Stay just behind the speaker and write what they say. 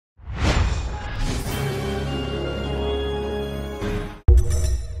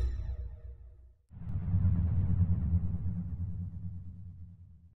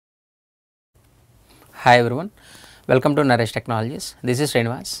Hi everyone, welcome to Naresh Technologies. This is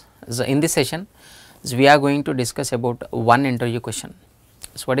Srinivas. So in this session, we are going to discuss about one interview question.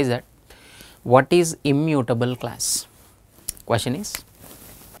 So what is that? What is immutable class? Question is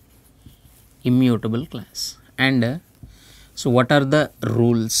immutable class, and so what are the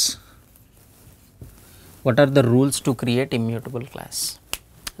rules? What are the rules to create immutable class?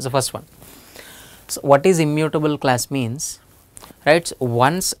 That's the first one. So what is immutable class means? Right, so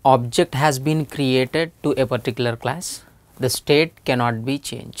once object has been created to a particular class, the state cannot be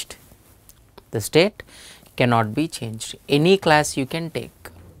changed. The state cannot be changed. Any class you can take,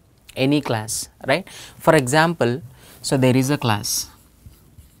 any class, right? For example, so there is a class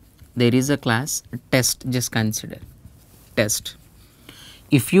test. Just consider test.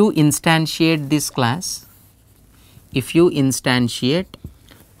 If you instantiate this class,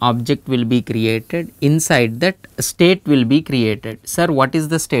 object will be created, inside that state will be created. Sir, what is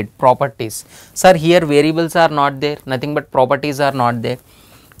the state? Properties. Sir, here variables are not there, nothing but properties are not there.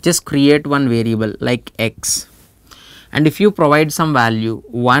 Just create one variable like x, and if you provide some value,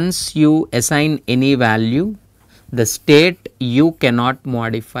 once you assign any value, the state you cannot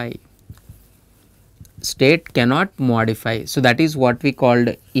modify. State cannot modify. So that is what we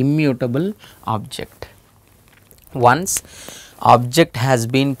called immutable object. Once object has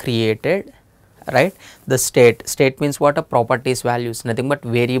been created, right, the state means what? A properties values, nothing but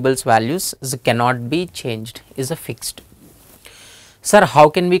variables values cannot be changed, is a fixed. Sir, how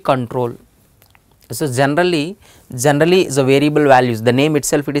can we control? So generally the variable values, the name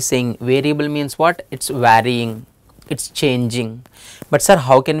itself it is saying variable means what? It's varying, it's changing. But sir,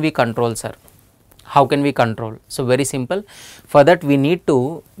 how can we control, sir? How can we control? So very simple. For that we need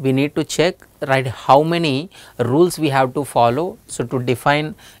to check, right, how many rules we have to follow. So to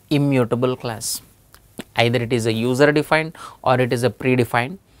define immutable class, either it is a user defined or it is a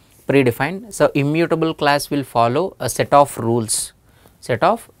predefined. So immutable class will follow a set of rules.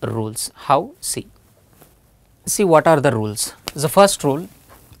 How? See what are the rules. The first rule,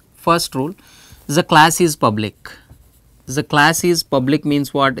 the class is public. The class is public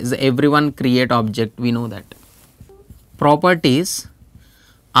means what? Is everyone create object, we know that. Properties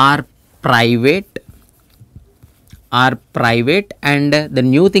are private, and the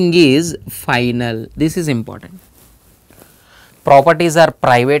new thing is final. This is important. Properties are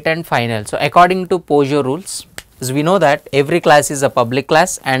private and final. So according to Pojo rules, as we know that every class is a public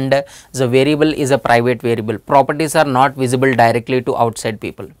class and the variable is a private variable. Properties are not visible directly to outside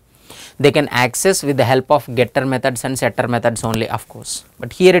people. They can access with the help of getter methods and setter methods only, of course.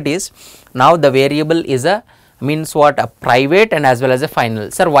 But here it is, now the variable is a means what? A private and as well as a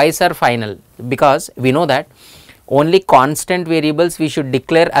final. Sir, why sir final? Because we know that only constant variables we should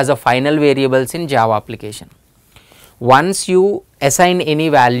declare as a final variables in Java application. Once you assign any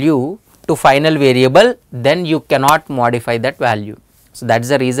value to final variable, then you cannot modify that value. So that is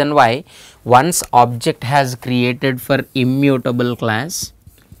the reason why once object has created for immutable class,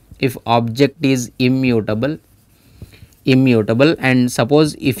 if object is immutable, and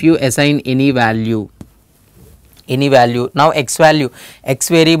suppose if you assign any value, now x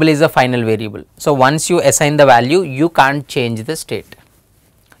variable is a final variable. So once you assign the value, you can't change the state.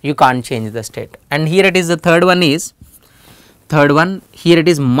 And here it is the third one, here it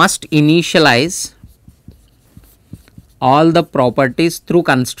is must initialize all the properties through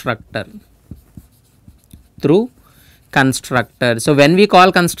constructor. So when we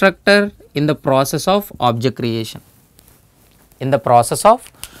call constructor? In the process of object creation. You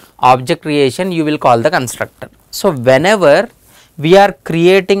will call the constructor. So whenever we are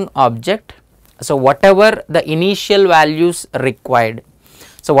creating object, so whatever the initial values required,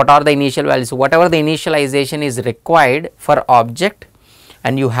 so what are the initial values? Whatever the initialization is required for object,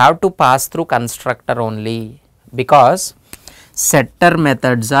 and you have to pass through constructor only, because setter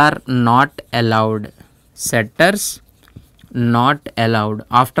methods are not allowed. Setters not allowed.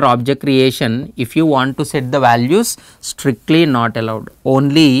 After object creation, if you want to set the values, strictly not allowed.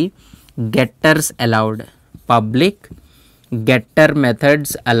 Only getters allowed. Public getter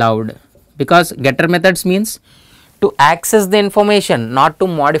methods allowed, because getter methods means to access the information, not to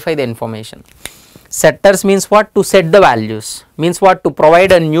modify the information. Setters means what? To set the values, means what? To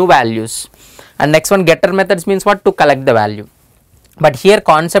provide a new values. And next one, getter methods means what? To collect the value. But here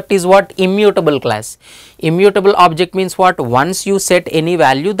concept is what? Immutable class. Immutable object means what? Once you set any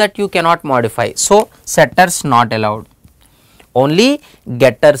value that you cannot modify. So setters not allowed, only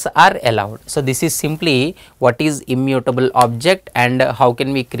getters are allowed. So this is simply what is immutable object and how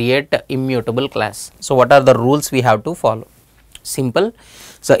can we create immutable class. So what are the rules we have to follow? Simple.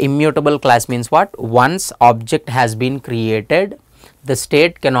 So immutable class means what? Once object has been created, the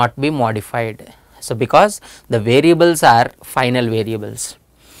state cannot be modified. So, because the variables are final variables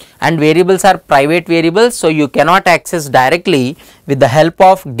and variables are private variables. So, you cannot access directly with the help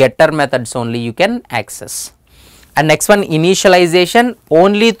of getter methods only you can access. And next one, initialization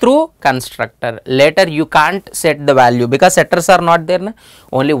only through constructor. Later you can't set the value because setters are not there, na?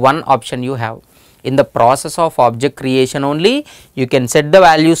 Only one option you have. In the process of object creation only you can set the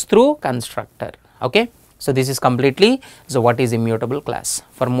values through constructor. Okay. So, this is completely what is immutable class.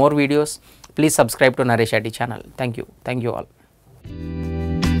 For more videos, please subscribe to Naresh IT channel. Thank you all.